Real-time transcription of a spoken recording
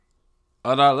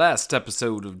On our last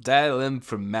episode of Dial M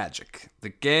for Magic, the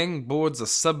gang boards a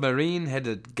submarine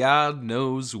headed God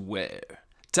knows where.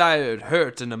 Tired,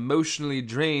 hurt, and emotionally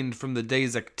drained from the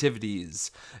day's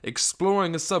activities,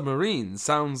 exploring a submarine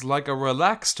sounds like a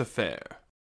relaxed affair.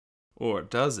 Or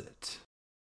does it?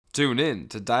 Tune in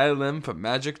to Dial M for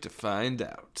Magic to find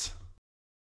out.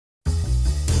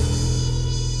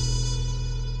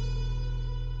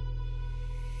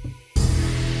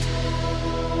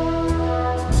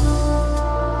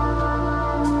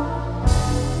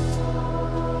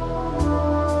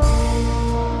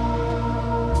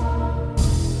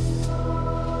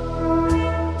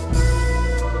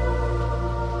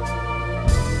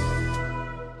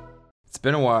 It's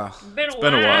been a while. It's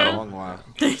been a while. A long while.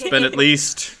 It's been at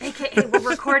least... AKA, we're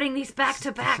recording these back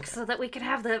to back so that we can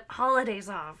have the holidays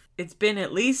off. It's been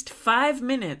at least 5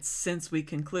 minutes since we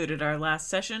concluded our last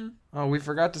session. Oh, we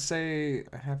forgot to say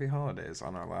happy holidays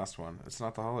on our last one. It's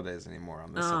not the holidays anymore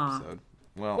on this episode.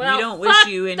 Well, We don't wish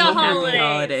you any happy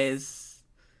holidays,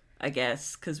 I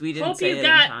guess, because we didn't Hope say you it in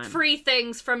got time. free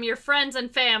things from your friends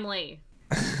and family.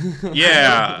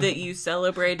 Yeah. That you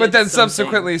celebrated but then something.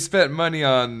 subsequently spent money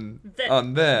on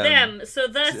them. So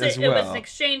thus as it was well. an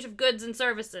exchange of goods and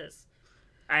services.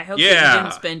 I hope that Yeah. you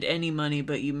didn't spend any money,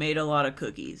 but you made a lot of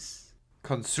cookies.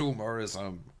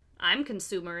 Consumerism. I'm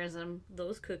consumerism.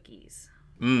 Those cookies.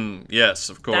 Yes,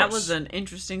 of course. That was an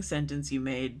interesting sentence you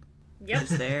made Yep.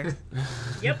 just there.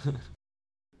 Yep.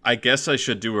 I guess I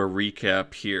should do a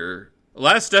recap here.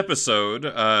 Last episode,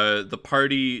 the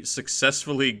party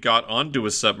successfully got onto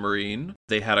a submarine.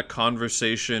 They had a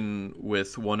conversation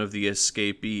with one of the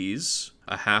escapees,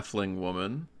 a halfling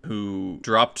woman, who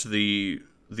dropped the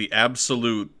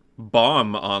absolute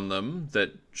bomb on them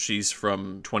that she's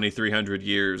from 2,300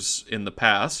 years in the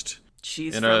past.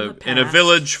 She's in from a the past. in a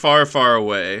village far, far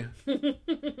away.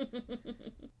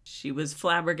 She was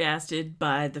flabbergasted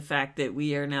by the fact that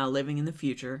we are now living in the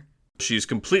future. She's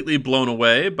completely blown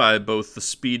away by both the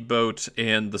speedboat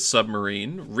and the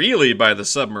submarine. Really by the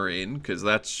submarine, because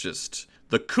that's just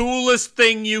the coolest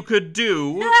thing you could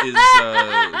do is...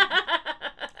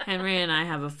 Henry and I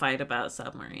have a fight about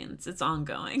submarines. It's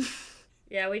ongoing.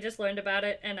 Yeah, we just learned about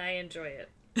it, and I enjoy it.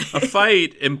 A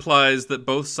fight implies that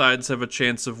both sides have a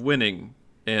chance of winning,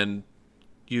 and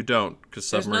you don't, because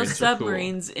There's no submarines are cool.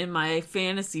 submarines in my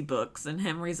fantasy books, and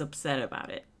Henry's upset about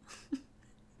it.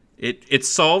 It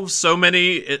solves so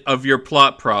many of your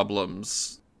plot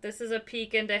problems. This is a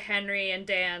peek into Henry and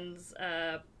Dan's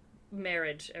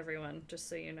marriage, everyone, just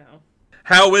so you know.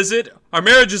 How is it? Our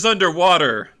marriage is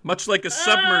underwater, much like a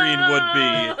submarine would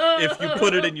be if you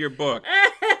put it in your book.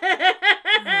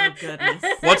 Oh, goodness.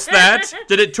 What's that?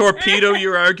 Did it torpedo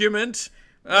your argument?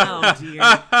 Oh, dear.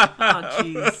 Oh,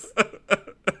 jeez.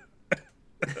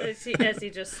 As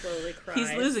he just slowly cries.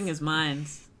 He's losing his mind.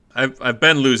 I've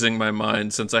been losing my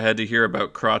mind since I had to hear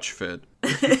about crotch fit.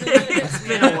 It's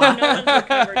been a while. No one's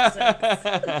recovered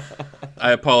since.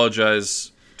 I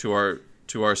apologize to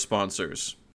our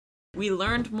sponsors. We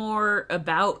learned more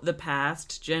about the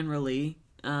past, generally.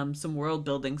 Some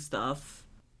world-building stuff.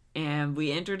 And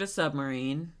we entered a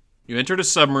submarine. You entered a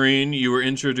submarine. You were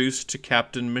introduced to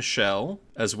Captain Michelle,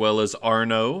 as well as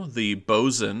Arno, the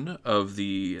bosun of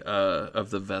the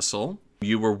vessel.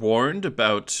 You were warned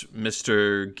about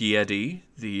Mr. Giedi,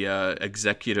 the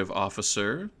executive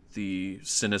officer, the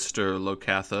sinister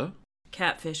Lokatha.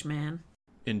 Catfish man.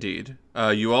 Indeed.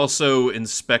 You also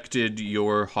inspected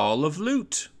your Hall of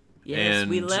Loot. Yes, And,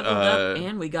 we leveled up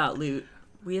and we got loot.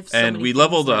 We have so and many we things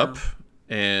leveled now. up,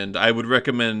 and I would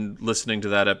recommend listening to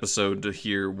that episode to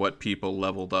hear what people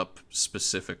leveled up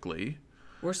specifically.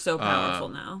 We're so powerful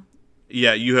now.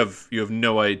 Yeah, you have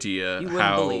no idea You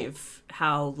wouldn't believe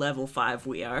how level 5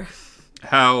 we are.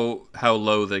 how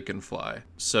low they can fly.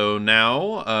 So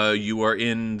now you are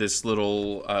in this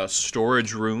little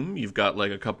storage room. You've got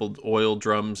like a couple oil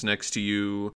drums next to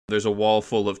you. There's a wall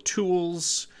full of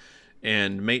tools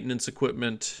and maintenance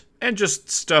equipment and just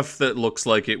stuff that looks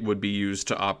like it would be used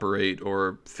to operate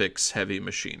or fix heavy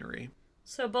machinery.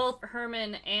 So both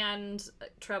Herman and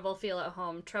Treble feel at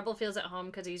home. Treble feels at home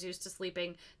because he's used to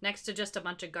sleeping next to just a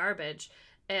bunch of garbage.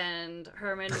 And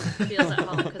Herman feels at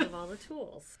home because of all the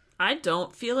tools. I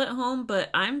don't feel at home, but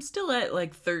I'm still at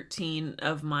like 13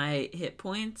 of my hit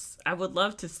points. I would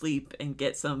love to sleep and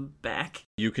get some back.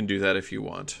 You can do that if you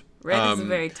want. Red is a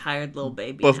very tired little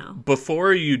baby now.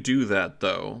 Before you do that,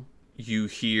 though, you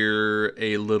hear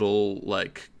a little,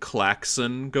 like,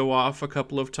 klaxon go off a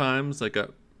couple of times, like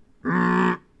a...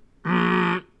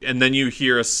 And then you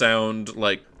hear a sound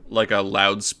like a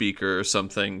loudspeaker or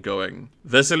something going,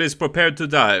 "Vessel is prepared to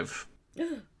dive."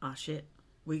 Aw, shit.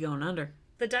 We going under.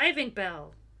 The diving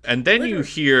bell. And then you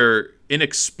hear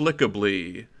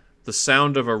inexplicably, the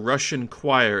sound of a Russian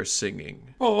choir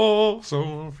singing. I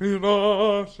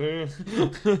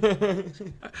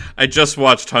just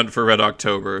watched Hunt for Red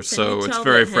October, so it's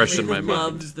very fresh in my mind.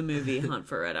 Loves the movie Hunt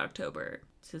for Red October.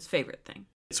 It's his favorite thing.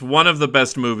 It's one of the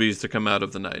best movies to come out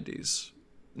of the 90s.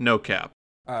 No cap.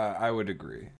 I would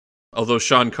agree. Although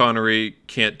Sean Connery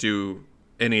can't do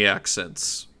any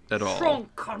accents at all. Sean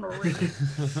Connery.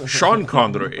 Sean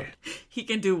Connery. He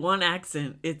can do one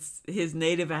accent. It's his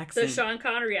native accent. The Sean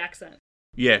Connery accent.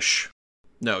 Yes.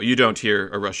 No, you don't hear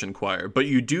a Russian choir, but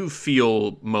you do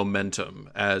feel momentum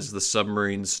as the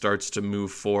submarine starts to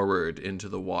move forward into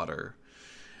the water.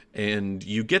 And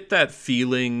you get that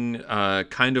feeling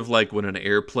kind of like when an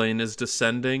airplane is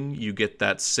descending. You get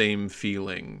that same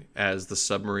feeling as the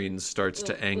submarine starts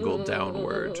to angle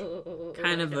downward.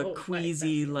 Kind of a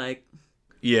queasy, like...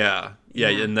 Yeah,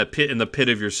 in the pit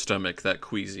of your stomach, that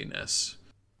queasiness.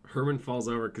 Herman falls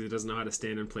over because he doesn't know how to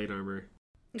stand in plate armor.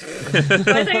 I thought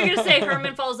you were going to say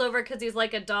Herman falls over because he's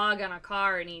like a dog on a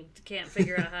car and he can't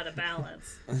figure out how to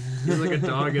balance. He's like a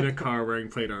dog in a car wearing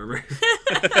plate armor.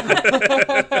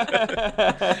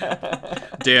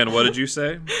 Dan, what did you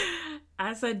say?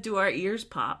 I said, do our ears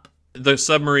pop? The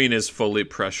submarine is fully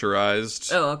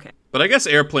pressurized. Oh, okay. But I guess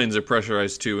airplanes are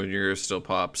pressurized too and your ears still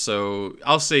pop. So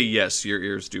I'll say yes, your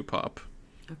ears do pop.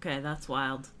 Okay, that's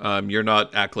wild. You're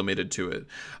not acclimated to it.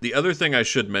 The other thing I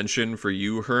should mention for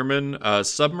you, Herman,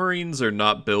 submarines are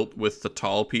not built with the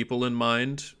tall people in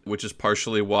mind, which is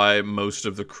partially why most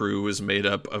of the crew is made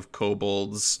up of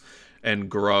kobolds and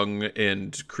grung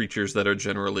and creatures that are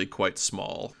generally quite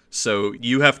small. So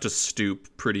you have to stoop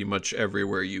pretty much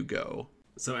everywhere you go.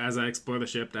 So as I explore the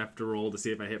ship, I have to roll to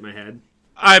see if I hit my head.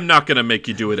 I'm not going to make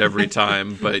you do it every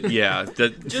time, but yeah.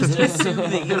 Just assume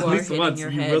that you are hitting once, your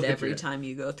you head will hit every your- time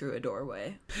you go through a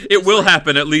doorway. It will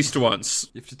happen at least once.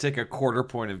 You have to take a quarter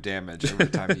point of damage every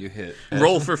time you hit.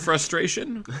 Roll for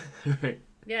frustration. Right.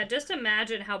 Yeah, just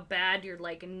imagine how bad your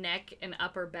like neck and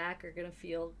upper back are going to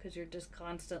feel because you're just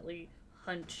constantly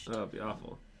hunched. Oh, it'd be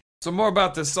awful. So more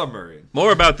about this submarine.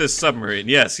 More about this submarine.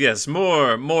 Yes.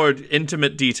 More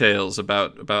intimate details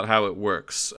about how it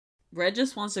works. Red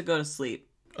just wants to go to sleep.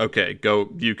 Okay, go.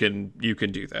 You can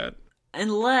do that.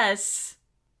 Unless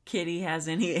Kitty has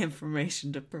any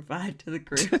information to provide to the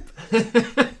group.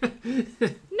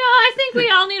 No, I think we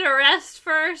all need a rest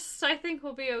first. I think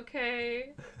we'll be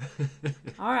okay.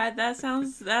 All right, that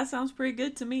sounds pretty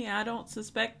good to me. I don't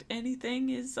suspect anything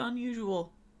is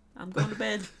unusual. I'm going to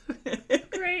bed.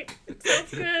 Great.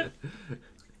 Sounds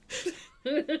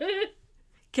good.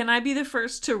 Can I be the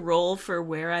first to roll for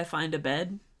where I find a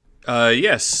bed?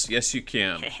 Yes, you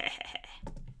can.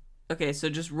 Okay, so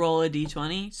just roll a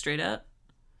d20 straight up.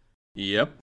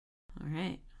 Yep. All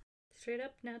right. Straight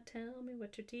up, now tell me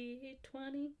what your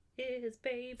D20 is,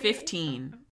 baby.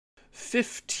 15.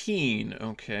 15.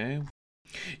 Okay.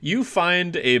 You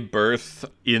find a berth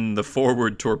in the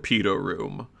forward torpedo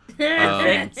room.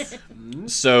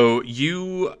 So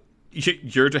your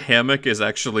hammock is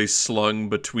actually slung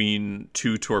between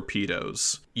two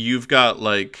torpedoes. You've got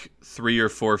like 3 or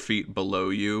 4 feet below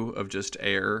you of just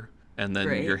air, and then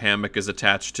Great. your hammock is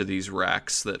attached to these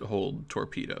racks that hold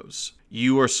torpedoes.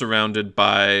 You are surrounded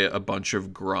by a bunch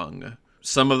of grung.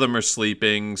 Some of them are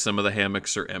sleeping, some of the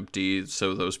hammocks are empty,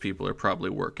 so those people are probably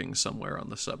working somewhere on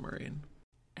the submarine.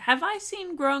 Have I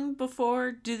seen grung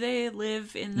before? Do they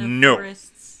live in the No.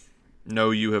 forests?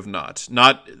 No, you have not.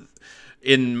 Not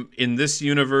in this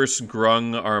universe.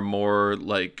 Grung are more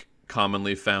like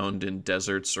commonly found in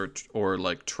deserts or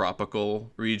like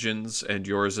tropical regions, and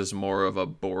yours is more of a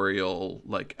boreal,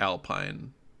 like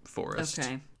alpine forest.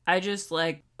 Okay. I just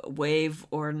like wave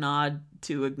or nod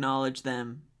to acknowledge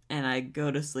them, and I go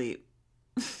to sleep.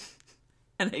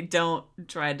 And I don't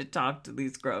try to talk to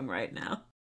these grung right now.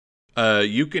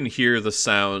 You can hear the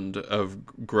sound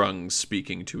of grungs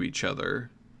speaking to each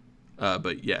other,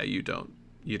 but yeah, you don't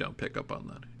pick up on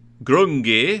that.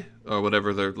 Grungi, or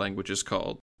whatever their language is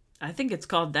called. I think it's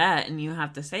called that, and you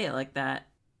have to say it like that.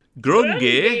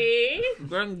 Grungi.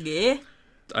 Grungy.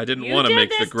 I didn't You want to did make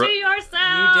this the grung. to yourself.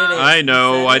 You did it. I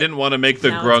know. You said I it. didn't want to make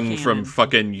the Now it's grung from canon.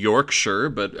 fucking Yorkshire,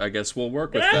 but I guess we'll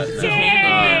work with that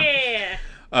now.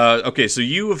 Yeah. Okay, so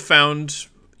you've found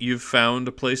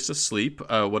a place to sleep.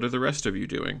 What are the rest of you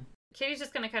doing? Katie's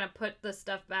just gonna kind of put the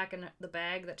stuff back in the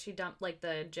bag that she dumped, like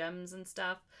the gems and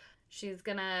stuff. She's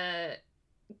gonna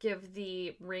give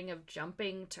the ring of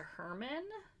jumping to Herman,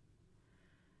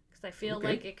 because I feel Okay.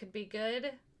 like it could be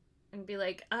good, and be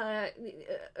like, Herman,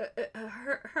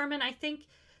 I think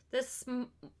this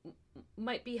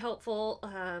might be helpful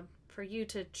for you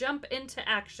to jump into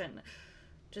action.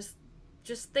 Just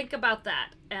just think about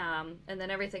that. And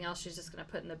then everything else she's just going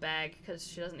to put in the bag because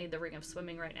she doesn't need the ring of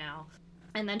swimming right now.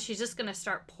 And then she's just going to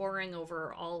start poring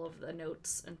over all of the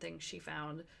notes and things she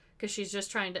found because she's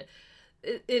just trying to...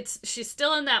 She's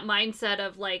still in that mindset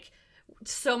of, like,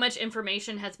 so much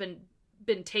information has been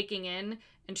taking in,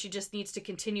 and she just needs to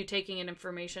continue taking in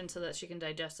information so that she can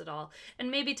digest it all. And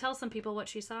maybe tell some people what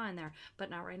she saw in there, but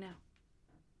not right now.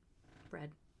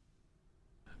 Red.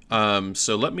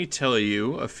 So let me tell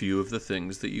you a few of the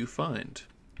things that you find.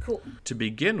 Cool. To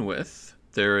begin with,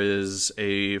 there is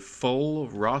a full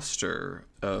roster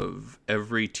of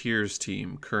every Tiers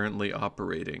team currently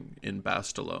operating in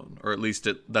Bastalone, or at least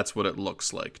that's what it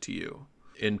looks like to you.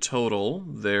 In total,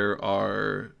 there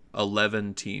are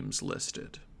 11 teams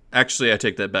listed. Actually, I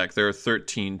take that back. There are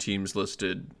 13 teams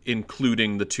listed,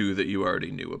 including the 2 that you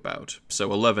already knew about.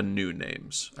 So 11 new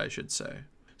names, I should say.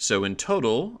 So in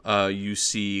total, you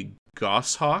see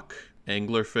Goshawk,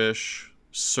 Anglerfish,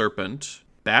 Serpent,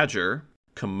 Badger,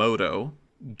 Komodo,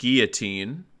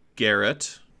 Guillotine,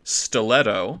 Garrett,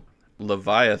 Stiletto,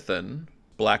 Leviathan,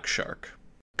 Black Shark,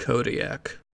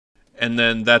 Kodiak. And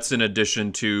then that's in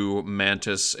addition to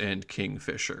Mantis and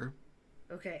Kingfisher.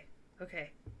 Okay.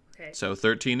 So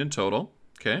 13 in total.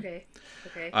 Okay.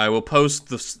 Okay. I will post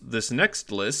this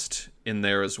next list in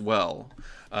there as well.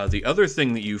 The other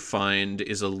thing that you find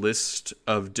is a list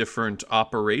of different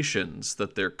operations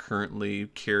that they're currently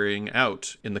carrying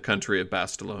out in the country of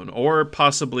Bastalone, or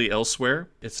possibly elsewhere.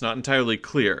 It's not entirely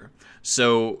clear.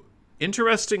 So,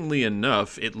 interestingly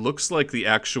enough, it looks like the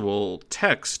actual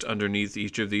text underneath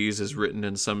each of these is written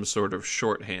in some sort of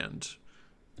shorthand,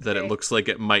 that it looks like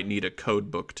it might need a code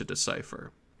book to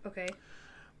decipher. Okay.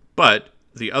 But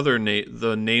the other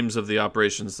the names of the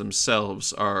operations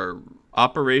themselves are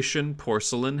Operation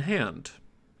Porcelain Hand,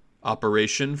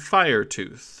 Operation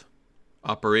Firetooth,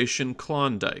 Operation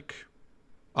Klondike,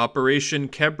 Operation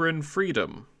Kebron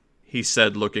Freedom, he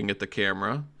said looking at the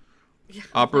camera,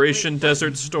 Operation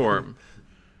Desert Storm.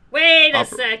 Wait a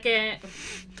second.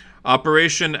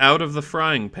 Operation Out of the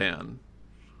Frying Pan.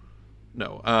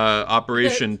 No,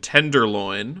 Operation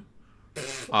Tenderloin,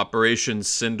 Operation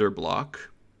Cinderblock,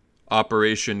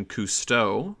 Operation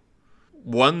Cousteau,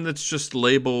 one that's just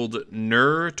labeled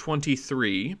NER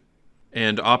 23,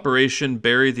 and Operation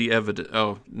Bury the Evidence.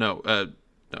 Oh, no,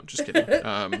 just kidding.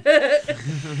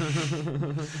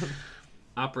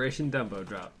 Operation Dumbo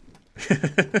Drop.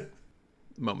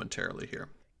 Momentarily here.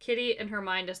 Kitty in her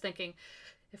mind is thinking,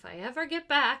 if I ever get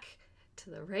back to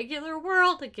the regular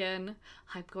world again,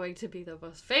 I'm going to be the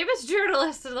most famous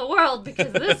journalist in the world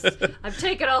because I've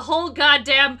taken a whole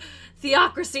goddamn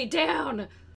theocracy down.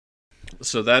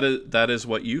 So that is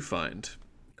what you find.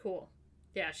 Cool.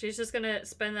 Yeah, she's just gonna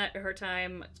spend her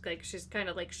time, like, she's kind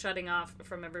of like shutting off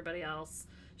from everybody else.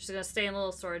 She's gonna stay in a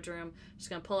little storage room. She's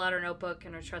gonna pull out her notebook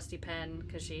and her trusty pen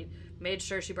because she made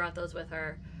sure she brought those with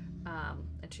her.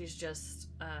 And she's just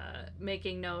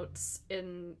making notes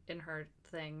in her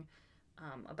thing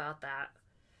about that.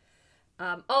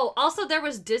 Also there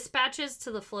was dispatches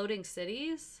to the floating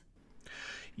cities.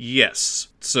 Yes.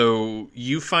 So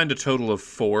you find a total of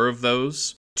 4 of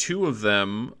those. 2 of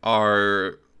them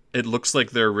are, it looks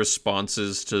like they're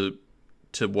responses to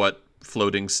what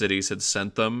floating cities had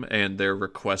sent them, and their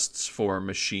requests for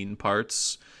machine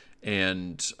parts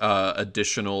and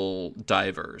additional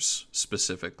divers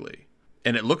specifically.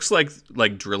 And it looks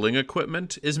like drilling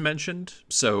equipment is mentioned.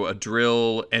 So a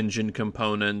drill, engine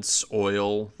components,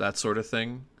 oil, that sort of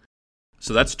thing.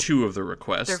 So that's 2 of the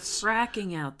requests. They're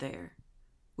fracking out there.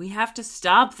 We have to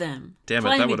stop them. Damn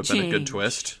it, that would have been a good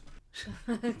twist.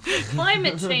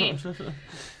 Climate change.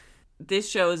 This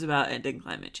show is about ending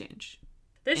climate change.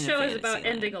 This show is about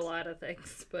ending a lot of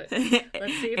things, but let's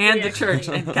see if and we the church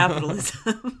actually... and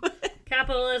capitalism.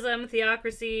 Capitalism,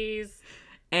 theocracies.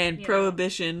 And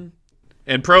prohibition.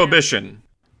 And prohibition.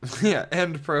 Yeah,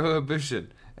 and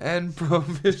prohibition. And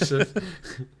prohibition.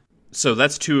 So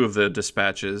that's 2 of the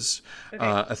dispatches. Okay.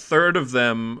 A third of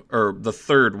them, or the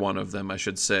third one of them, I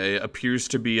should say, appears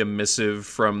to be a missive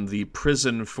from the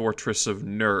prison fortress of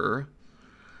Nur,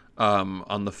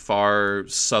 on the far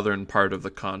southern part of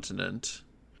the continent.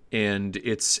 And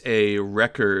it's a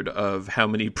record of how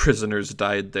many prisoners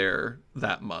died there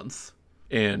that month.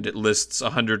 And it lists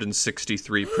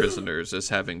 163 prisoners as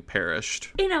having perished.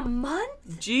 In a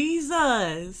month?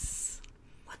 Jesus.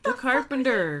 The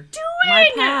carpenter. doing? My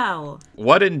pal.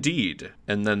 What indeed?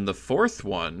 And then the 4th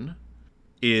one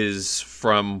is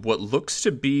from what looks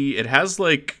to be, it has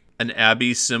like an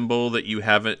abbey symbol that you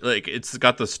haven't, like, it's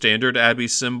got the standard abbey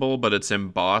symbol, but it's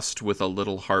embossed with a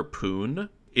little harpoon.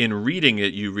 In reading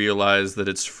it, you realize that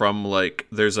it's from, like,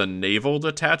 there's a naval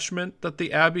detachment that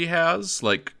the Abbey has.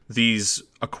 Like, these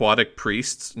aquatic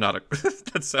priests, not a...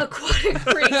 that's a... Aquatic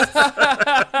priests.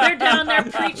 They're down there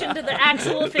preaching to the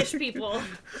actual fish people.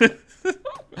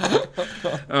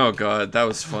 Oh, God, that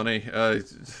was funny.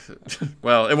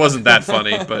 Well, it wasn't that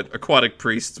funny, but Aquatic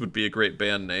Priests would be a great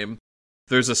band name.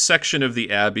 There's a section of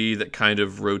the Abbey that kind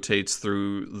of rotates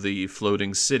through the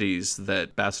floating cities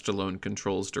that Bastalone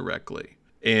controls directly.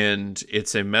 And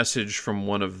it's a message from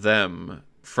one of them,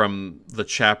 from the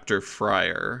chapter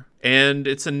Friar. And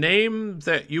it's a name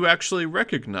that you actually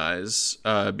recognize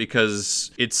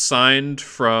because it's signed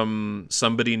from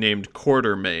somebody named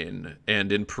Quartermain.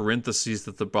 And in parentheses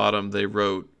at the bottom, they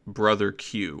wrote Brother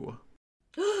Q.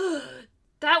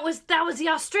 That was the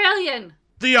Australian.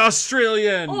 The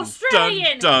Australian!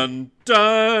 Australian! Dun,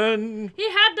 dun, dun! He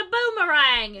had the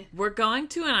boomerang. We're going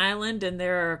to an island and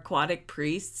there are aquatic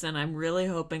priests, and I'm really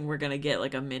hoping we're going to get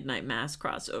like a Midnight Mass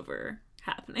crossover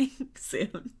happening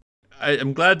soon.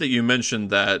 I'm glad that you mentioned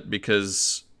that,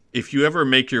 because if you ever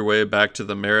make your way back to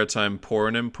the Maritime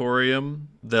Porn Emporium,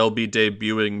 they'll be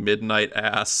debuting Midnight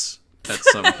Ass at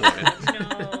some point.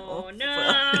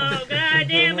 No, god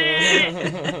damn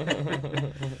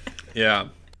it. Yeah.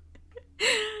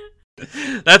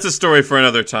 That's a story for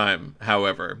another time,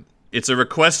 however. It's a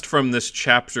request from this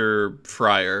chapter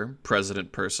friar,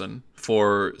 president person,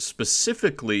 for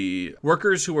specifically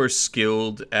workers who are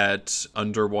skilled at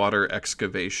underwater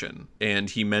excavation. And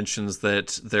he mentions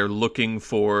that they're looking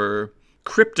for,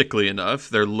 cryptically enough,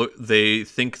 they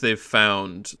think they've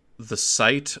found the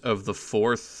site of the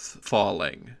fourth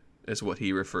falling, is what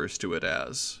he refers to it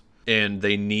as. And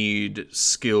they need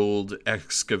skilled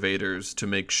excavators to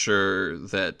make sure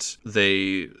that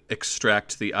they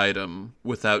extract the item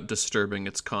without disturbing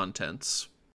its contents.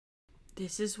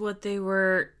 This is what they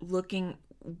were looking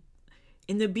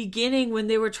in the beginning when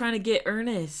they were trying to get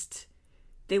Ernest.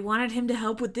 They wanted him to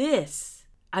help with this.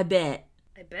 I bet.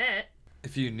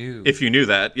 If you knew. If you knew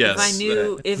that, yes. If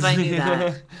I knew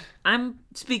that. I'm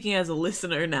speaking as a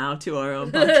listener now to our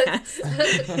own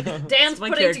podcast. Dan's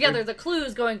putting together the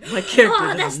clues going, my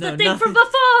character that's the know thing nothing. from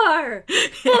before!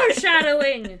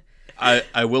 Foreshadowing!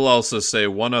 I will also say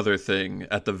one other thing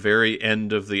at the very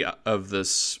end of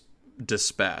this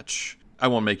dispatch. I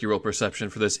won't make you roll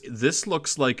perception for this. This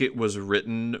looks like it was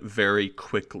written very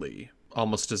quickly,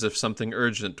 almost as if something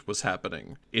urgent was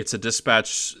happening. It's a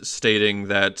dispatch stating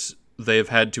that they've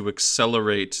had to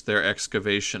accelerate their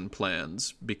excavation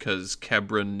plans because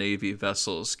Kebran Navy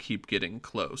vessels keep getting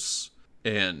close,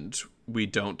 and we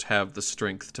don't have the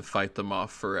strength to fight them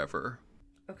off forever.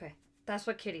 Okay, that's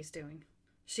what Kitty's doing.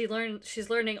 She's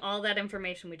learning all that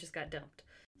information we just got dumped.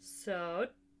 So,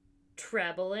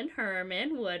 Treble and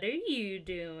Herman, what are you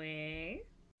doing?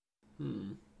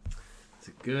 It's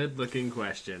a good-looking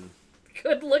question.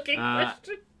 Good looking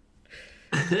question.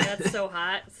 That's so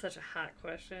hot. Such a hot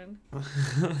question.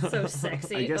 So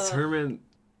sexy. I guess Herman's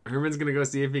gonna go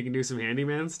see if he can do some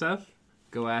handyman stuff.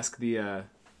 Go ask the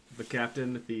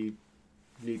captain if he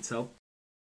needs help.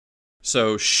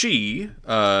 So she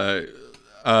looks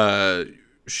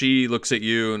at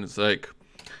you and is like,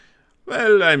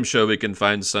 well, I'm sure we can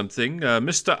find something.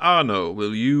 Mr. Arno,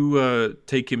 will you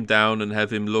take him down and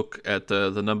have him look at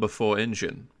the number 4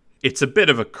 engine? It's a bit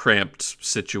of a cramped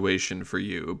situation for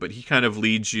you, but he kind of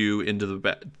leads you into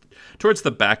towards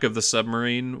the back of the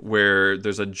submarine where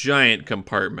there's a giant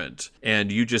compartment,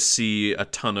 and you just see a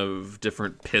ton of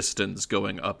different pistons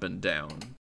going up and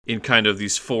down in kind of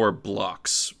these 4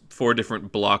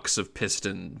 different blocks of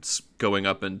pistons going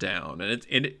up and down, and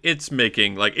it's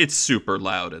making, like, it's super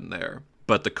loud in there.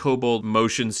 But the kobold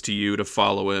motions to you to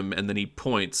follow him, and then he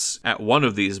points at one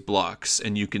of these blocks,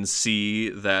 and you can see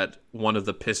that one of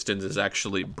the pistons is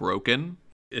actually broken.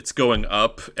 It's going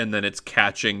up, and then it's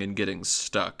catching and getting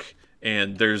stuck.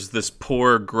 And there's this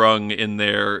poor grung in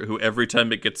there who every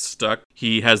time it gets stuck,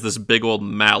 he has this big old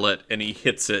mallet, and he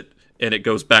hits it, and it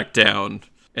goes back down,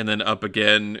 and then up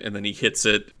again, and then he hits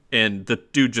it, and the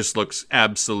dude just looks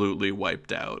absolutely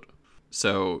wiped out.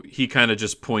 So he kind of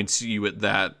just points you at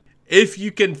that. If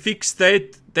you can fix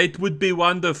that, that would be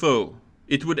wonderful.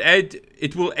 It will add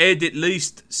at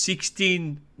least 6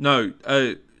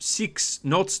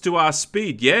 knots to our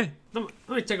speed, yeah? Let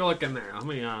me take a look in there. Let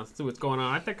me see what's going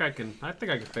on. I think I can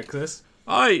fix this.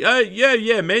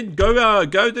 Yeah, man.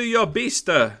 Go do your best.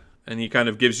 And he kind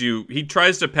of he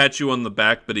tries to pat you on the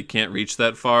back, but he can't reach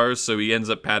that far, so he ends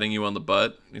up patting you on the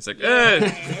butt. He's like,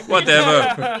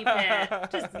 whatever. Booty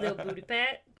pat. Just a little booty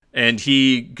pat. And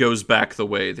he goes back the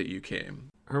way that you came.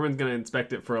 Herman's gonna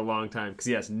inspect it for a long time because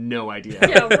he has no idea.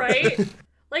 Yeah, right?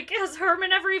 Like, has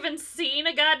Herman ever even seen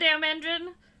a goddamn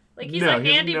engine? Like, he's No, a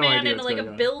he has no handyman idea in, what's like, a going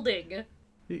on. building.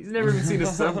 He's never even seen a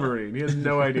submarine. He has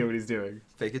no idea what he's doing.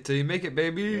 Fake it till you make it,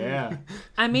 baby. Yeah.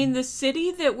 I mean, the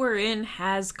city that we're in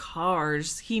has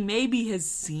cars. He maybe has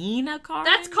seen a car.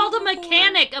 That's in called a here before.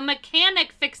 mechanic. A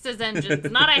mechanic fixes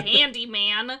engines, not a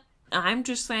handyman. I'm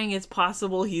just saying it's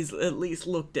possible he's at least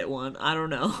looked at one. I don't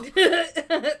know.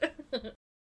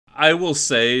 I will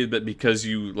say that because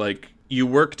you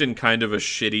worked in kind of a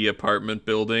shitty apartment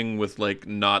building with like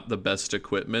not the best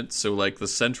equipment, so like the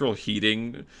central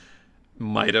heating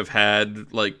might have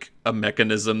had like a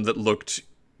mechanism that looked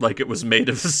like it was made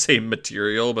of the same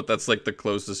material, but that's like the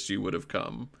closest you would have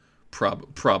come.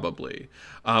 Probably.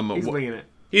 He's winging it.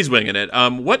 He's winging it.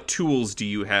 What tools do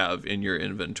you have in your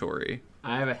inventory?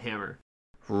 I have a hammer.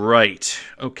 Right.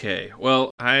 Okay.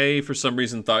 Well, I, for some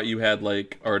reason, thought you had,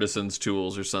 like, artisan's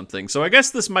tools or something. So I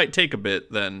guess this might take a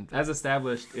bit, then. As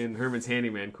established in Herman's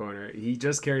handyman corner, he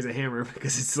just carries a hammer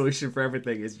because his solution for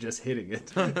everything is just hitting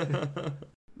it.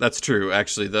 That's true,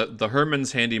 actually. The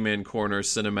Herman's Handyman Corner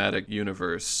cinematic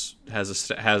universe has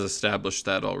established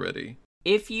that already.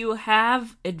 If you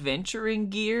have adventuring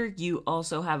gear, you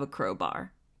also have a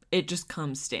crowbar. It just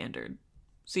comes standard.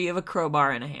 So you have a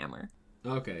crowbar and a hammer.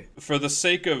 Okay. For the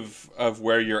sake of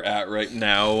where you're at right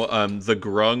now, the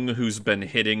grung who's been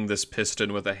hitting this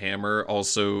piston with a hammer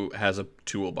also has a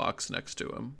toolbox next to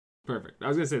him. Perfect. I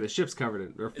was going to say the ship's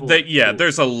covered in...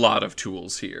 There's a lot of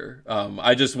tools here.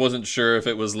 I just wasn't sure if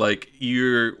it was like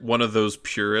you're one of those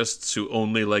purists who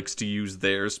only likes to use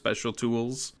their special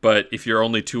tools. But if your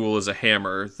only tool is a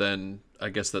hammer, then I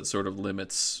guess that sort of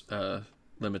limits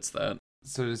that.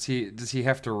 So does he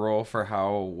have to roll for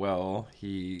how well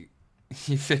he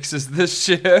fixes this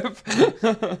ship?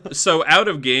 So out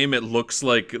of game, it looks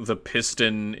like the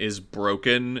piston is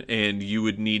broken, and you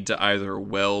would need to either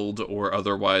weld or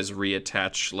otherwise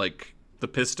reattach like the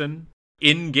piston.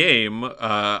 In game,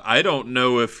 I don't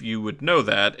know if you would know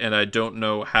that, and I don't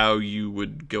know how you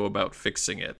would go about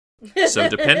fixing it. So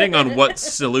depending on what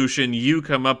solution you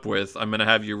come up with, I'm gonna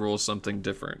have you roll something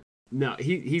different. No,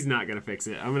 he's not going to fix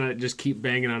it. I'm going to just keep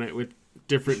banging on it with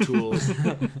different tools.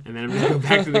 And then I'm going to go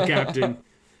back to the captain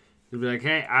and be like,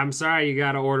 hey, I'm sorry, you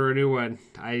got to order a new one.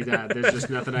 There's just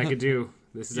nothing I could do.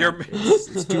 This is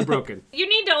it's too broken. You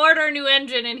need to order a new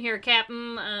engine in here,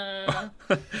 Captain.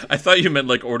 I thought you meant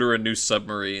like order a new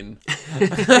submarine.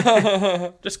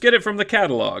 Just get it from the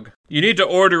catalog. You need to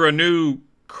order a new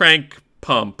crank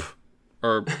pump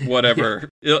or whatever.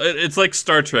 It's like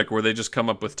Star Trek where they just come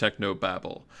up with techno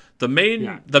babble. The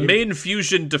main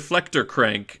fusion deflector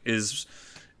crank is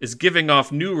giving off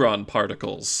neuron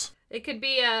particles. It could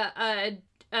be a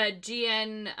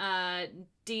GN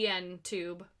DN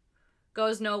tube.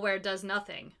 Goes nowhere, does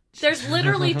nothing. There's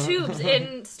literally tubes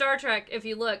in Star Trek, if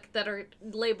you look, that are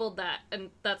labeled that, and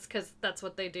that's because that's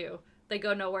what they do. They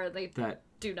go nowhere, they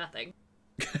do nothing.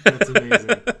 That's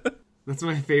amazing. That's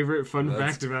my favorite fun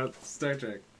fact about Star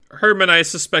Trek. Herman, I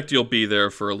suspect you'll be there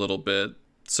for a little bit.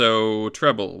 So,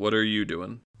 Treble, what are you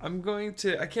doing? I'm going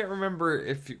to... I can't remember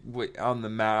if... on the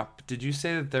map, did you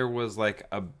say that there was like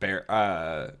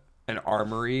an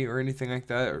armory or anything like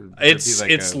that? Or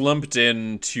it's lumped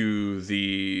into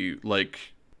the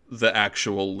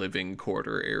actual living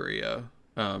quarter area.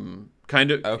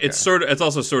 Kind of. Okay. It's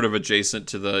also sort of adjacent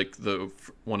to the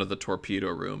one of the torpedo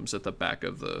rooms at the back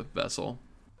of the vessel.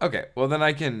 Okay, well then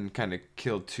I can kind of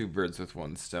kill two birds with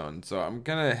one stone. So I'm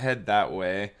gonna head that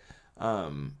way.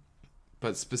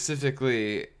 But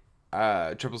specifically,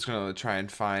 Triple's gonna try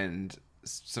and find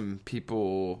some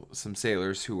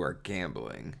sailors who are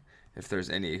gambling. If there's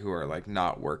any who are like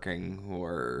not working, who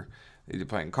are either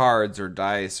playing cards or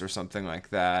dice or something like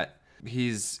that.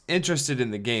 He's interested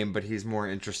in the game, but he's more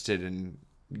interested in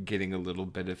getting a little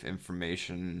bit of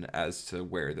information as to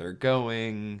where they're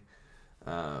going,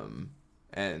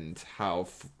 and how,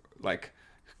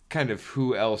 kind of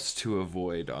who else to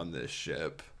avoid on this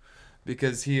ship.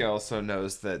 Because he also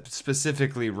knows that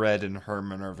specifically Red and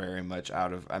Herman are very much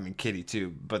Kitty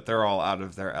too, but they're all out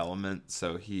of their element,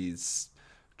 so he's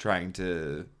trying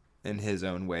to, in his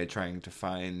own way, trying to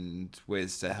find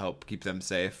ways to help keep them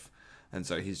safe. And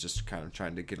so he's just kind of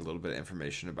trying to get a little bit of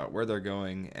information about where they're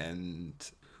going and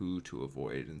who to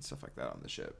avoid and stuff like that on the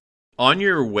ship. On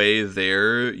your way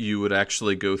there, you would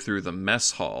actually go through the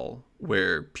mess hall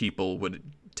where people would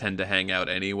tend to hang out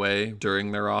anyway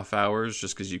during their off hours,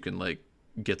 just because you can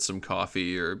get some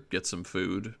coffee or get some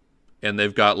food. And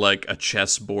they've got a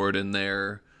chessboard in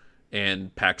there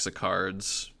and packs of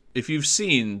cards. If you've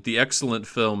seen the excellent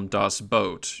film Das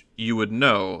Boot, you would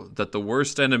know that the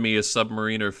worst enemy a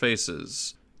submariner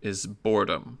faces is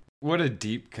boredom. What a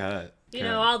deep cut. You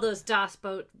know, all those DOS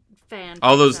Boat fans.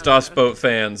 All those DOS Boat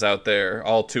fans out there,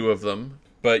 all 2 of them.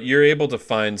 But you're able to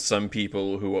find some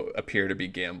people who appear to be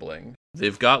gambling.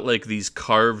 They've got like these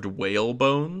carved whale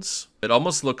bones. It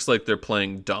almost looks like they're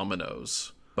playing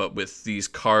dominoes, but with these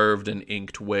carved and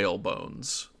inked whale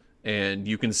bones. And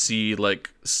you can see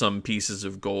like some pieces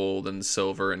of gold and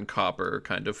silver and copper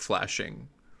kind of flashing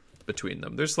between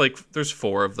them. There's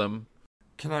 4 of them.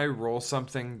 Can I roll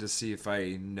something to see if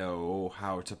I know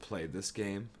how to play this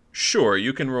game? Sure,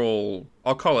 you can roll,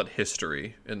 I'll call it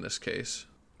history in this case.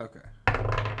 Okay.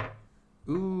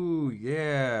 Ooh,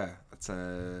 yeah. That's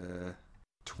a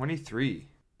 23.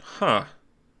 Huh.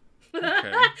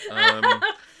 Okay.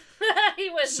 He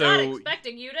was So- not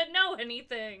expecting you to know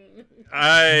anything.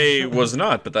 I was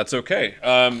not, but that's okay.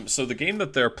 So the game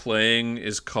that they're playing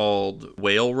is called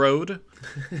Whale Road.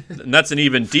 And that's an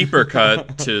even deeper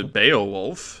cut to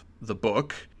Beowulf, the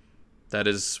book. That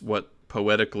is what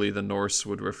poetically the Norse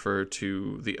would refer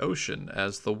to the ocean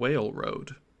as the Whale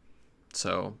Road.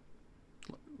 So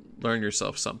learn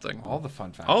yourself something. All the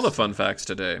fun facts. All the fun facts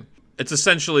today. It's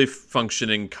essentially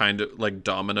functioning kind of like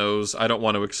dominoes. I don't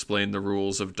want to explain the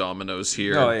rules of dominoes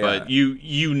here, Oh, yeah. but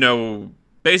you know,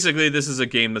 basically this is a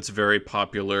game that's very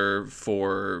popular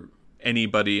for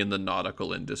anybody in the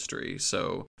nautical industry.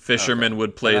 So fishermen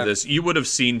would play And I've- this. You would have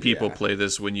seen people Yeah. play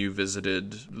this when you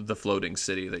visited the floating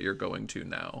city that you're going to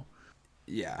now.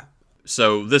 Yeah.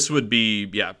 So this would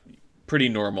be pretty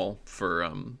normal for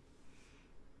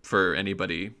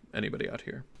anybody out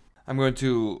here. I'm going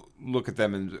to look at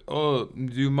them and,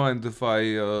 do you mind if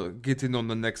I get in on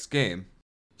the next game?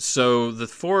 So the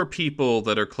 4 people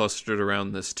that are clustered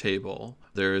around this table,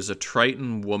 there is a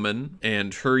Triton woman,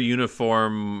 and her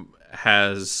uniform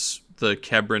has the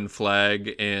Kebran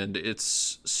flag, and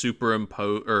it's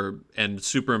superimposed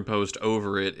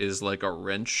over it is like a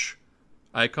wrench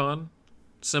icon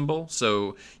symbol.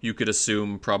 So you could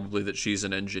assume probably that she's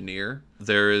an engineer.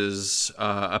 There is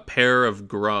a pair of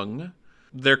grung.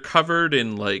 They're covered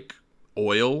in like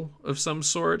oil of some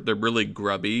sort. They're really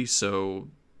grubby, so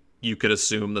you could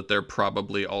assume that they're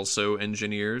probably also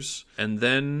engineers. And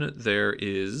then there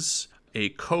is a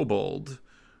kobold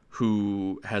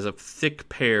who has a thick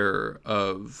pair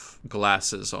of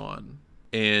glasses on.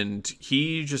 And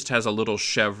he just has a little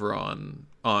chevron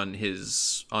on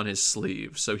his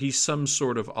sleeve. So he's some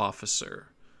sort of officer.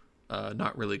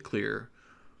 Not really clear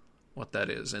what that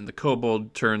is. And the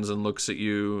kobold turns and looks at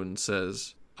you and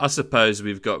says, I suppose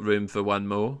we've got room for one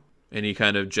more. And he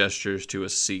kind of gestures to a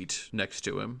seat next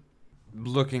to him.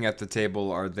 Looking at the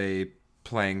table, are they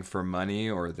playing for money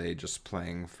or are they just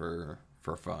playing for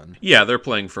fun? Yeah, they're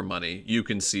playing for money. You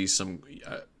can see some...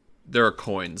 there are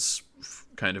coins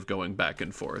kind of going back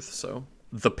and forth, so...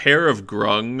 The pair of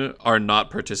grung are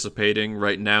not participating.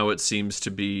 Right now it seems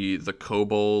to be the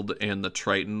kobold and the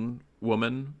Triton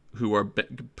woman who are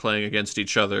playing against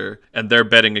each other, and they're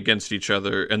betting against each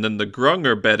other, and then the grung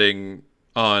are betting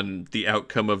on the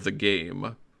outcome of the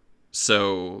game.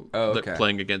 So they're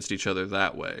playing against each other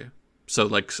that way. So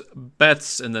like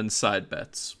bets and then side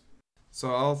bets.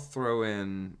 So I'll throw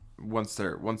in once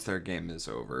their game is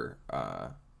over,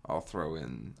 I'll throw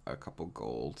in a couple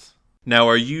gold. Now,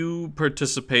 are you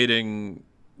participating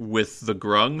with the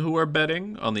grung who are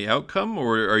betting on the outcome,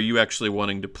 or are you actually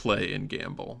wanting to play and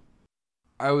gamble?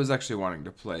 I was actually wanting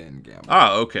to play and gamble.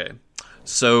 Ah, okay.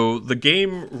 So the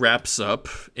game wraps up,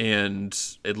 and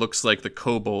it looks like the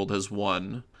kobold has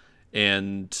won,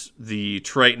 and the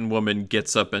Triton woman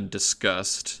gets up in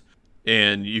disgust,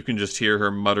 and you can just hear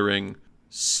her muttering,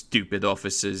 "Stupid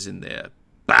officers in there.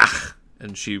 Bah!"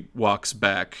 And she walks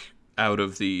back out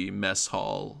of the mess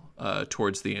hall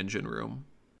towards the engine room.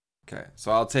 Okay,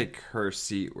 so I'll take her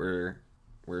seat where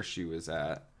she was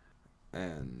at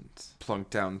and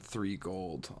plunk down 3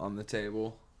 gold on the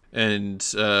table. And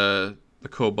the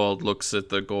kobold looks at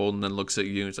the gold and then looks at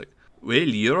you and is like, well,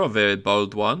 you're a very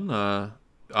bold one.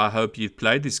 I hope you've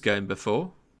played this game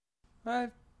before.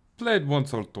 I've played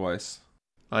once or twice.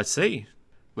 I see.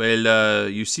 Well,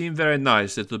 you seem very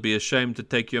nice. It'll be a shame to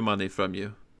take your money from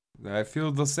you. I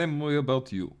feel the same way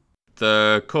about you.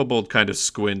 The kobold kind of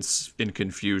squints in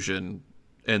confusion,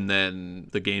 and then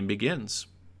the game begins.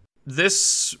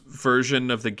 This version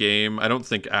of the game, I don't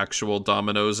think actual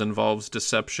dominoes involves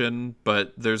deception,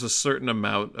 but there's a certain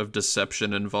amount of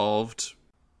deception involved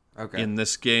in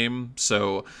this game.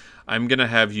 So I'm going to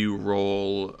have you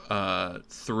roll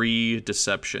 3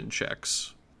 deception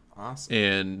checks. Awesome.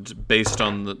 And based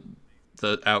on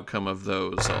the outcome of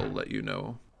those, I'll let you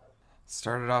know.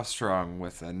 Started off strong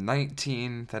with a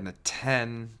 19, then a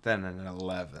 10, then an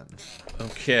 11.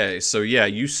 Okay, so yeah,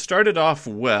 you started off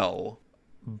well,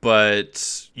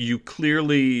 but you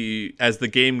clearly, as the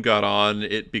game got on,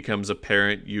 it becomes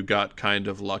apparent you got kind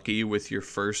of lucky with your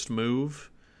first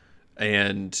move,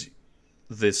 and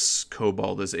this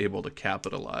kobold is able to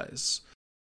capitalize.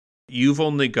 You've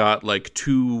only got like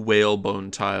 2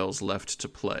 whalebone tiles left to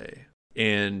play,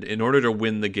 and in order to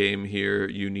win the game here,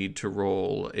 you need to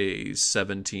roll a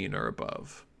 17 or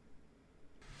above.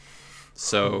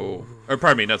 So, or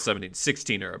pardon me, not 17,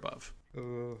 16 or above.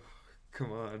 Oh,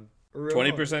 come on.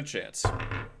 20% chance.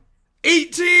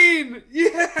 18!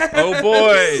 Yeah! Oh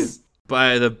boy!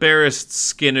 By the barest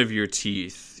skin of your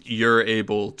teeth, you're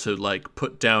able to, like,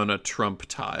 put down a trump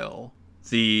tile.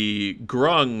 The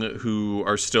grung who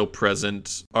are still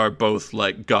present are both,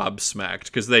 like, gobsmacked,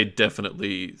 because they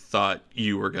definitely thought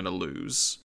you were going to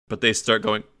lose. But they start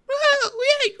going, "Oh,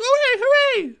 yay, hooray,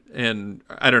 hooray!" And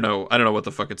I don't know what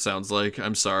the fuck it sounds like.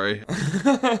 I'm sorry.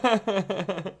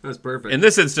 That's perfect. In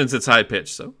this instance, it's high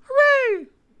pitched, so hooray!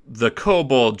 The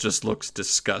kobold just looks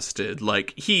disgusted,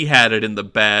 like he had it in the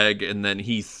bag and then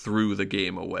he threw the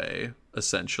game away,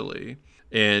 essentially.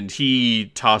 And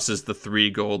he tosses the 3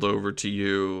 gold over to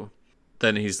you.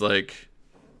 Then he's like,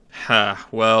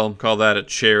 well, call that a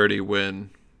charity win,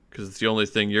 because it's the only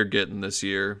thing you're getting this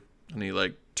year. And he,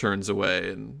 like, turns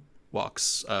away and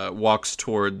walks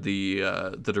toward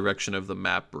the direction of the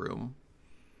map room.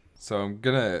 So I'm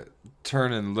gonna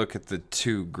turn and look at the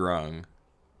 2 grung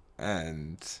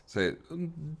and say,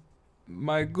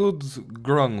 "My good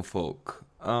grung folk,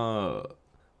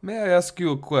 may I ask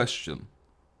you a question?"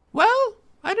 Well,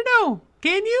 I don't know.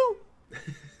 Can you?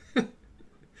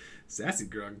 Sassy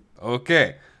grung.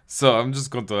 Okay, so I'm just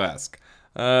going to ask.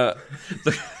 The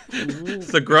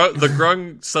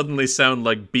grung suddenly sound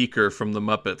like Beaker from the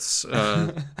Muppets.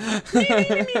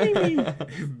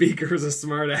 Beaker's a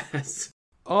smart ass.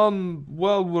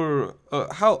 Well, we're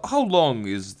how long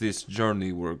is this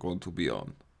journey we're going to be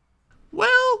on?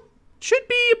 Well, should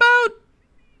be about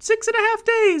 6.5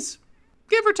 days,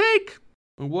 give or take.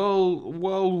 Well,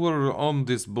 while we're on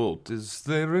this boat, is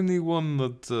there anyone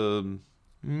that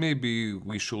maybe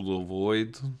we should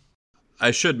avoid?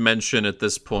 I should mention at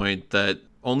this point that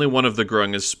only one of the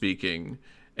grung is speaking,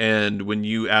 and when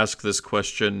you ask this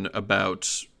question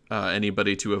about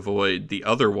anybody to avoid, the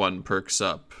other one perks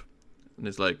up and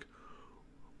is like,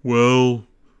 well,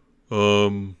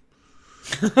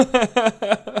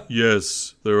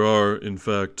 yes, there are, in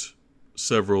fact,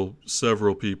 several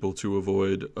people to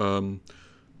avoid.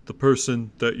 The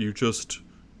person that you just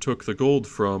took the gold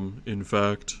from, in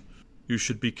fact, you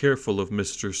should be careful of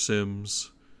Mr.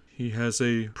 Sims. He has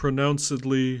a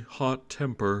pronouncedly hot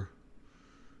temper,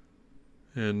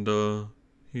 and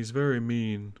he's very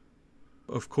mean.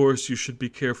 Of course, you should be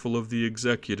careful of the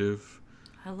executive.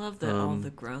 I love that all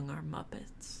the grung are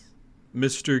Muppets.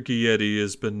 Mr. Gietti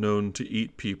has been known to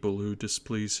eat people who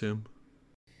displease him.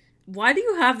 Why do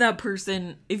you have that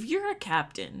person, if you're a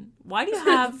captain, why do you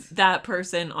have that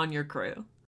person on your crew?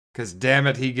 Because damn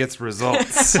it, he gets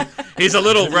results. He's a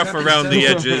little rough around the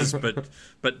edges,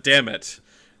 but damn it.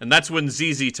 And that's when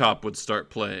ZZ Top would start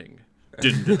playing.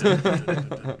 You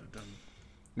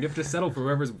have to settle for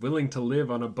whoever's willing to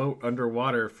live on a boat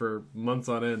underwater for months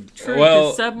on end. True,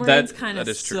 Well, because submarines kind that of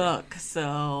is true. suck,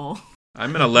 so...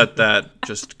 I'm going to let that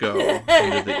just go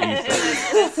into the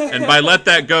ether. And by let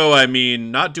that go, I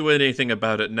mean not do anything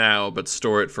about it now, but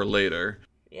store it for later.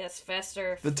 Yes,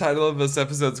 fester. The title of this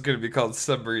episode is going to be called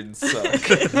Submarine Suck.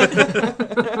 The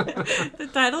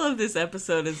title of this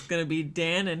episode is going to be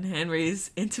Dan and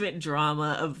Henry's intimate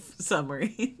drama of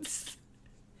submarines.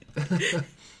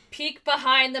 Peek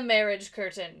behind the marriage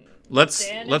curtain. Let's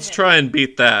Dan and try and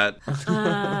beat that.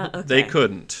 Okay. They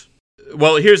couldn't.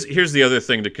 Well, here's the other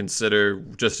thing to consider,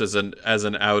 just as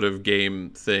an out of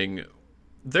game thing.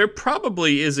 There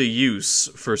probably is a use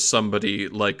for somebody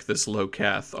like this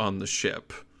Locath on the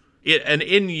ship. An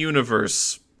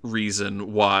in-universe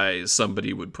reason why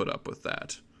somebody would put up with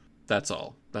that. That's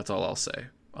all. That's all I'll say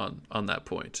on that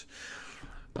point.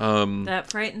 That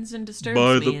frightens and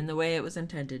disturbs me in the way it was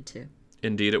intended to.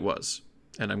 Indeed it was.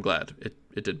 And I'm glad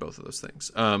it did both of those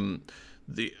things.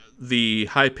 The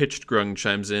high-pitched grung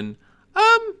chimes in.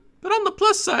 But on the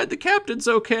plus side, the captain's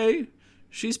okay.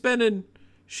 She's been in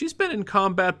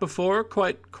combat before,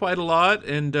 quite a lot,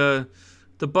 and the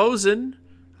bosun,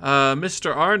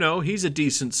 Mr. Arno, he's a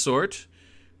decent sort.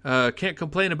 Can't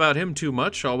complain about him too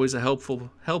much. Always a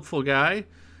helpful guy.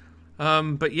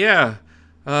 But yeah,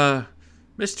 Mr.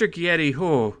 Gietti,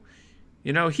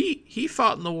 he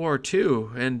fought in the war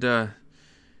too, and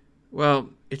well,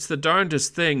 it's the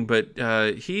darndest thing, but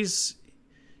he's,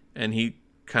 and he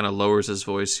kind of lowers his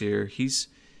voice here. He's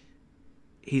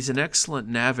an excellent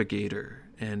navigator,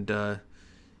 and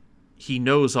he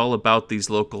knows all about these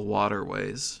local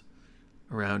waterways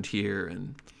around here.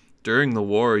 And during the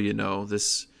war, the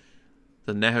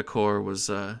Nehekor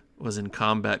was in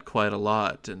combat quite a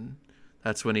lot, and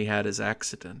that's when he had his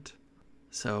accident.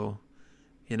 So,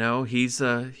 he's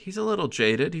a little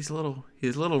jaded. He's a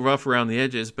little rough around the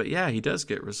edges, but yeah, he does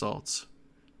get results.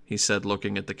 He said,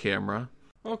 looking at the camera.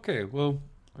 Okay, well,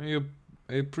 I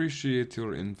appreciate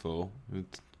your info.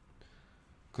 It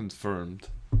confirmed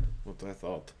what I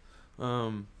thought.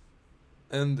 And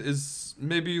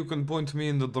maybe you can point me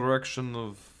in the direction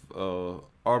of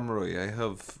armory. I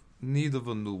have need of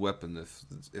a new weapon,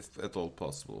 if at all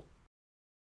possible.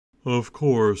 Of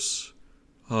course.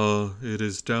 It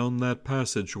is down that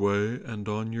passageway and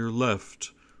on your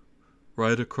left,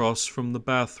 right across from the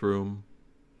bathroom.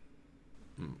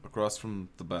 Across from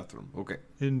the bathroom. Okay.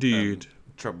 Indeed.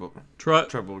 Trouble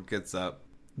gets up.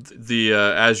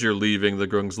 As you're leaving, the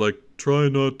Grung's like, try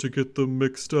not to get them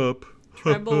mixed up.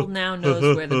 Treble now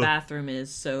knows where the bathroom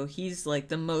is, so he's like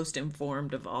the most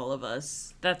informed of all of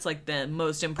us. That's like the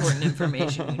most important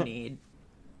information you need.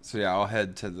 So yeah, I'll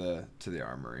head to the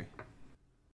armory.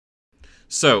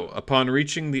 So, upon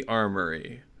reaching the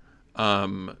armory,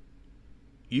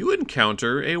 you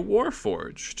encounter a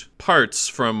Warforged. Parts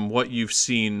from what you've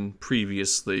seen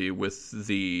previously, with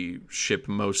the ship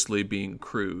mostly being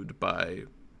crewed by,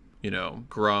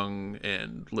 Grung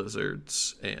and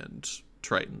lizards and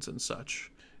tritons and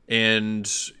such. And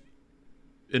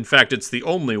in fact, it's the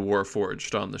only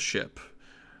Warforged on the ship.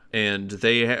 And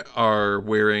they are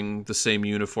wearing the same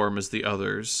uniform as the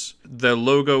others. The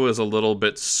logo is a little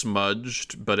bit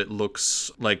smudged, but it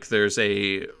looks like there's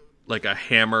a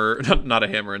hammer, not a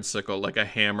hammer and sickle, like a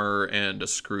hammer and a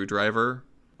screwdriver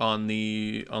on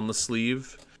the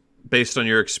sleeve. Based on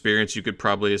your experience, you could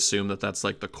probably assume that that's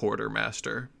like the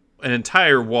quartermaster. An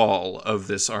entire wall of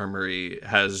this armory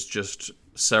has just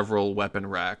several weapon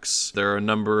racks. There are a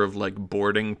number of like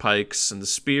boarding pikes and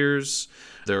spears.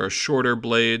 There are shorter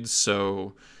blades,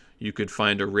 so you could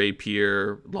find a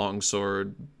rapier,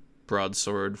 longsword,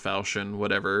 broadsword, falchion,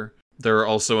 whatever. There are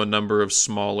also a number of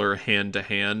smaller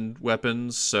hand-to-hand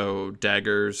weapons, so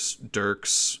daggers,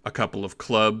 dirks, a couple of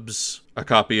clubs, a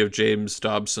copy of James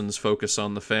Dobson's Focus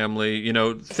on the Family,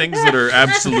 things that are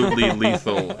absolutely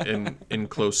lethal in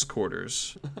close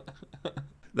quarters.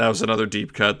 That was another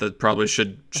deep cut that probably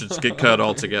should get cut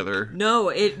altogether. No,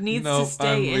 it needs to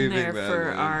stay in there that for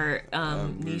in. our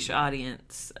niche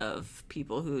audience of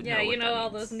people who know what that all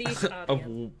means. those niche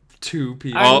audience. Two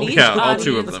people. Our niche all audience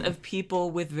two of them. people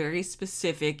with very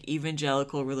specific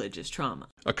evangelical religious trauma.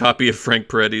 A copy of Frank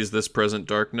Peretti's This Present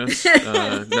Darkness.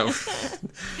 No.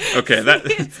 Okay, that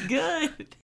It's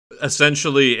good.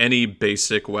 essentially any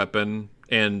basic weapon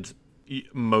and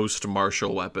most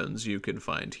martial weapons you can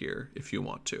find here if you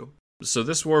want to. So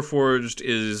this Warforged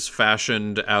is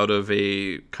fashioned out of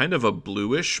a kind of a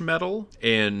bluish metal,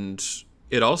 and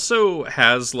it also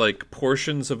has like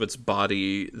portions of its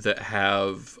body that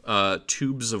have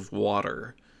tubes of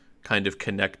water kind of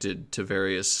connected to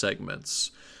various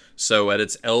segments. So at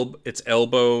its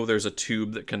elbow, there's a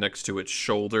tube that connects to its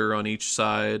shoulder on each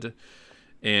side,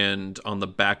 and on the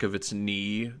back of its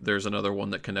knee, there's another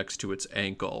one that connects to its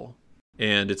ankle.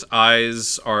 And its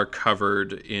eyes are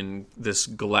covered in this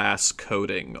glass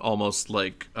coating, almost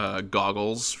like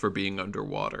goggles for being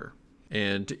underwater.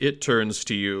 And it turns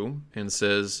to you and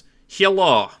says,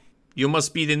 "Hello, you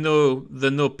must be the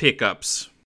new pickups."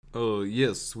 Oh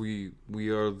yes, we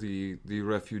are the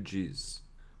refugees.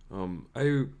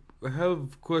 I have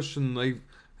a question. I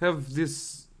have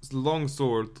this long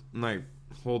sword, and I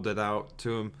hold it out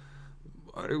to him.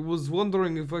 I was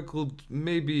wondering if I could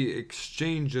maybe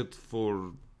exchange it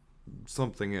for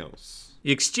something else.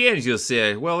 Exchange, you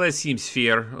say? Well, that seems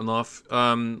fair enough.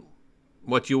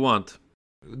 What you want?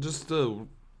 Just a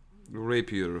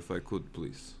rapier, if I could,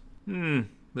 please.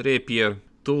 Rapier.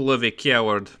 Tool of a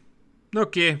coward.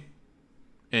 Okay.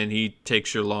 And he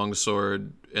takes your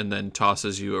longsword and then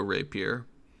tosses you a rapier.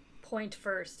 Point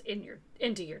first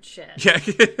into your chest. Yeah.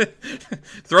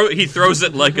 He throws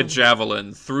it like a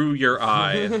javelin through your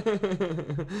eye.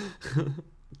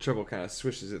 Treble kind of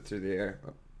swishes it through the air.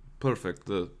 Perfect.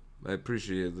 I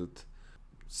appreciate it.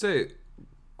 Say,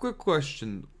 quick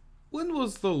question. When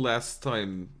was the last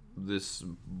time this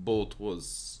boat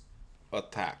was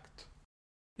attacked?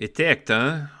 Attacked,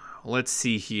 huh? Let's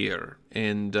see here.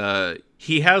 And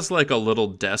he has like a little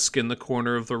desk in the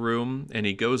corner of the room, and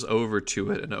he goes over to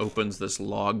it and opens this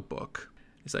logbook.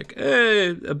 He's like,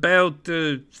 about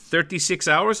 36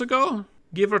 hours ago,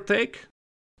 give or take.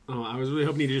 Oh, I was really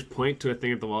hoping you could just point to a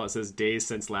thing at the wall that says days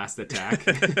since last attack.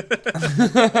 Damn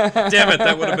it,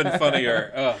 that would have been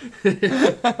funnier.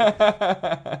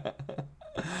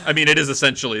 I mean, it is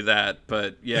essentially that,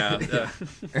 but yeah.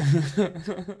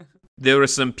 There were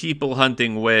some people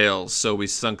hunting whales, so we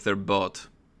sunk their boat.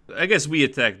 I guess we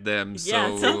attacked them, so... Yeah,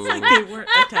 it sounds like they weren't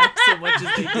attacked so much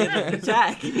as they did an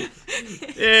attack.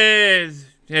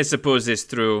 I suppose it's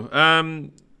true.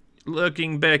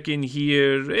 Looking back in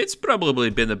here, it's probably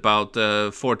been about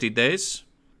 40 days.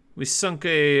 We sunk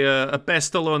a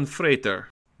Pestalon freighter.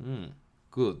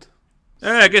 Good.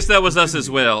 I guess that was us as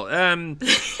well.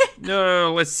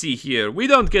 No, let's see here. We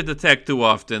don't get attacked too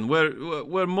often.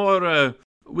 We're more,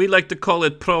 we like to call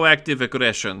it proactive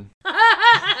aggression.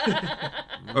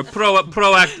 Or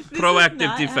proactive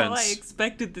not defense. How I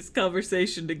expected this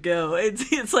conversation to go.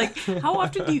 It's like, how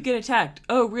often do you get attacked?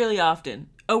 Oh, really often.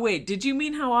 Oh wait, did you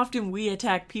mean how often we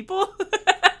attack people?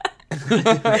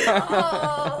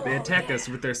 They attack us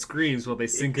with their screams while they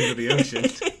sink into the ocean.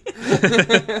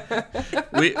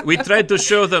 We tried to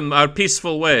show them our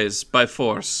peaceful ways by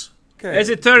force. Okay. As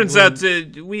it turns out,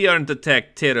 we aren't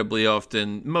attacked terribly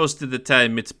often. Most of the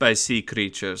time, it's by sea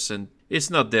creatures, and it's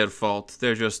not their fault.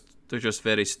 They're just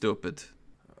very stupid.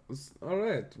 All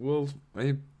right. Well,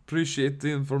 I appreciate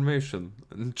the information.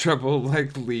 And Treble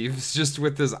leaves just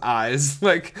with his eyes.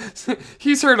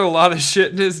 He's heard a lot of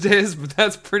shit in his days, but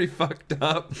that's pretty fucked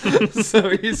up. So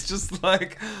he's just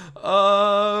okay.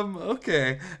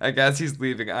 I guess he's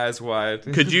leaving eyes wide.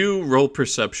 Could you roll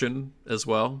perception as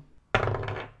well?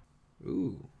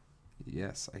 Ooh,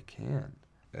 yes, I can.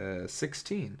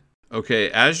 16.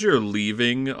 Okay, as you're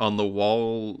leaving on the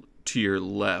wall to your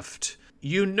left,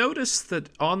 you notice that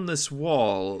on this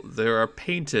wall there are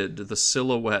painted the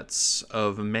silhouettes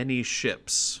of many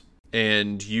ships.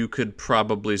 And you could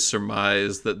probably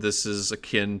surmise that this is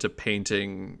akin to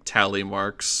painting tally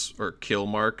marks or kill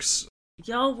marks.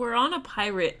 Y'all, we're on a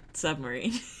pirate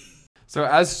submarine. So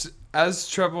as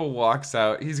Treble walks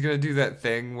out, he's gonna do that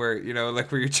thing where,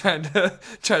 where you're trying to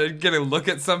get a look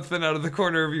at something out of the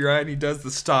corner of your eye, and he does the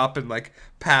stop and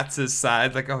pats his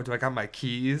side, oh, do I got my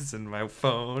keys and my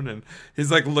phone? And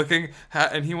he's looking,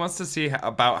 and he wants to see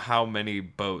about how many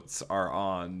boats are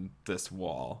on this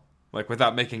wall,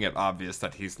 without making it obvious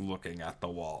that he's looking at the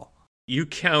wall. You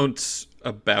count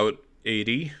about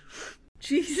 80.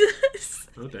 Jesus.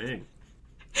 Oh, dang.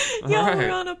 Y'all, right. we're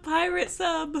on a pirate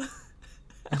sub.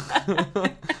 Oh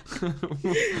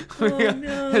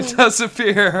no. It does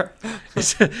appear.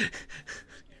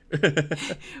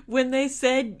 When they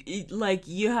said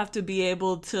you have to be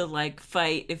able to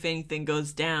fight if anything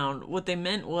goes down, what they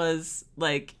meant was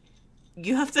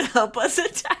you have to help us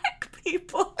attack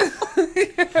people.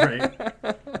 Right.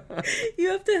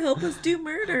 You have to help us do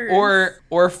murder.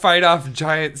 Or fight off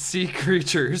giant sea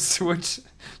creatures, which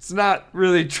is not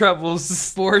really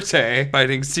Treble's forte,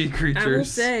 fighting sea creatures. I will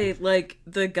say,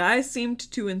 the guy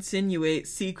seemed to insinuate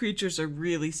sea creatures are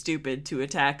really stupid to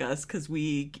attack us because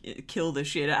we kill the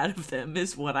shit out of them,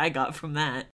 is what I got from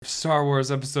that. If Star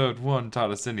Wars Episode 1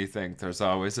 taught us anything, there's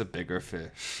always a bigger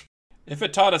fish. If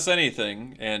it taught us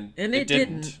anything, and it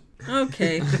didn't.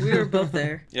 Okay, we were both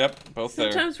there. Yep, both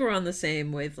there. Sometimes we're on the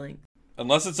same wavelength.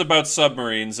 Unless it's about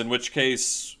submarines, in which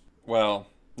case, well,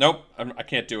 nope, I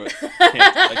can't do it.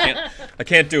 I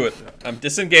can't do it. I'm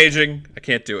disengaging. I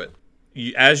can't do it.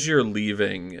 As you're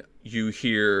leaving, you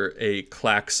hear a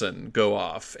klaxon go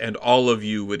off, and all of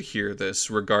you would hear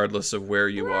this regardless of where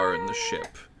you are in the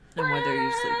ship. And whether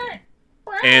you're sleeping.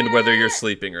 And whether you're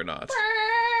sleeping or not.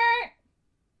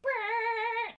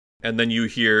 And then you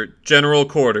hear general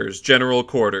quarters.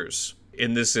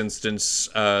 In this instance,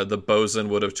 the bosun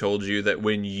would have told you that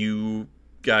when you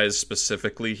guys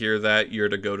specifically hear that, you're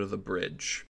to go to the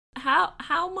bridge.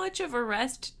 How much of a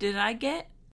rest did I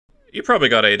get? You probably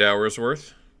got 8 hours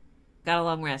worth. Got a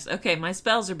long rest. Okay, my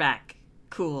spells are back.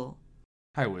 Cool.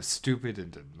 I was stupid and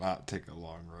did not take a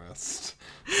long rest.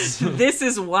 This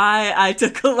is why I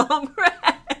took a long rest.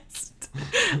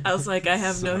 I was I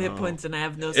have no hit points and I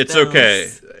have no spells. It's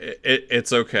okay.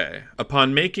 It's okay.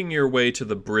 Upon making your way to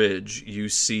the bridge, you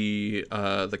see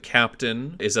the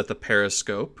captain is at the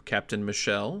periscope, Captain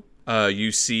Michelle.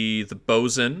 You see the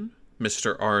bosun,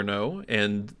 Mr. Arno,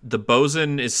 and the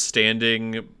bosun is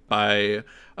standing by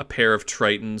a pair of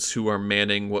Tritons who are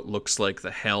manning what looks like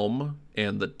the helm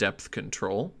and the depth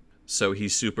control. So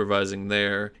he's supervising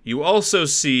there. You also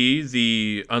see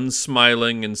the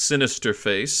unsmiling and sinister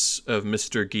face of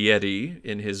Mr. Gietti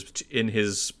in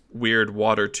his weird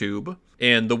water tube.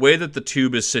 And the way that the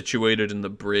tube is situated in the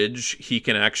bridge, he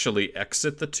can actually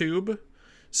exit the tube.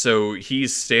 So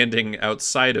he's standing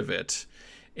outside of it.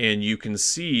 And you can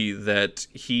see that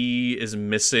he is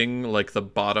missing the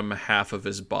bottom half of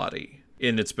his body.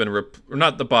 and it's been or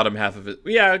not the bottom half of it.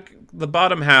 Yeah, the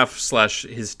bottom half /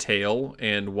 his tail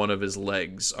and one of his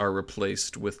legs are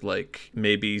replaced with like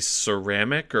maybe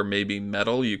ceramic or maybe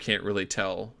metal. You can't really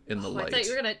tell in the light. I thought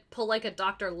you were gonna pull like a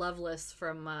Dr. Lovelace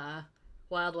from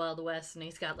Wild Wild West, and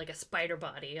he's got like a spider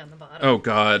body on the bottom. Oh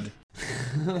God.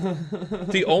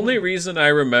 The only reason I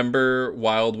remember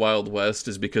Wild Wild West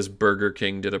is because Burger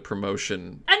King did a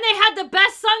promotion. And they had the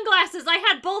best sunglasses. I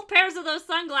had both pairs of those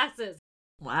sunglasses.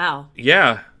 Wow.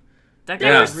 Yeah. That They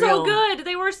guy were was real. so good.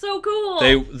 They were so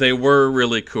cool. They were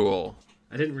really cool.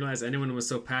 I didn't realize anyone was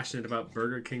so passionate about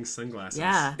Burger King sunglasses.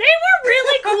 Yeah. They were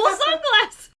really cool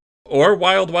sunglasses. Or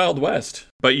Wild Wild West.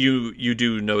 But you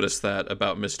do notice that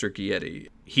about Mr. Gietti.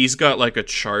 He's got like a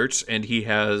chart and he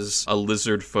has a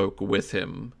lizard folk with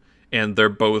him. And they're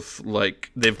both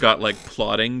like, they've got like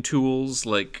plotting tools,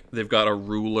 like they've got a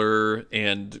ruler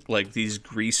and like these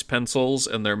grease pencils,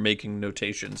 and they're making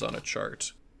notations on a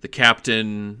chart. The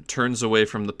captain turns away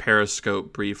from the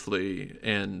periscope briefly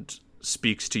and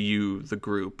speaks to you, the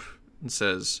group, and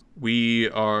says, "We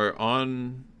are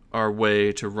on our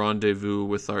way to rendezvous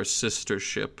with our sister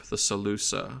ship, the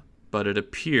Salusa, but it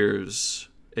appears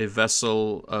a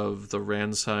vessel of the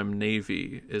Ransheim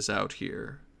Navy is out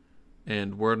here,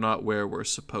 and we're not where we're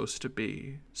supposed to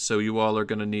be. So you all are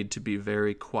going to need to be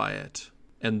very quiet."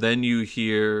 And then you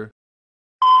hear...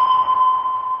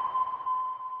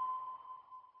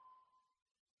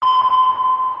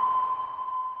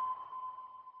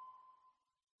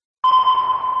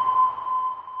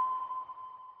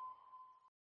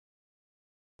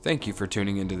 Thank you for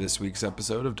tuning into this week's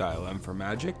episode of Dial M for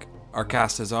Magic. Our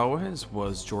cast, as always,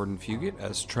 was Jordan Fugit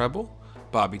as Treble,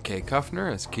 Bobby K.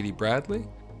 Kuffner as Kitty Bradley,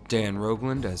 Dan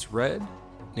Rogland as Red,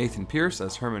 Nathan Pierce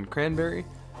as Herman Cranberry,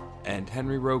 and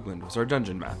Henry Rogland was our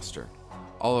Dungeon Master.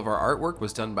 All of our artwork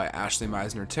was done by Ashley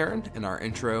Meisner-Tarrant, and our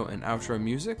intro and outro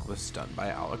music was done by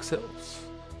Alex Hills.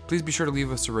 Please be sure to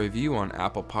leave us a review on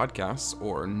Apple Podcasts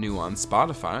or new on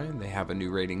Spotify. They have a new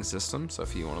rating system, so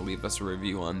if you want to leave us a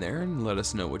review on there and let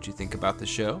us know what you think about the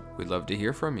show, we'd love to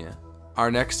hear from you. Our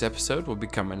next episode will be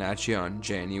coming at you on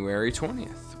January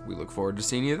 20th. We look forward to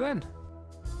seeing you then.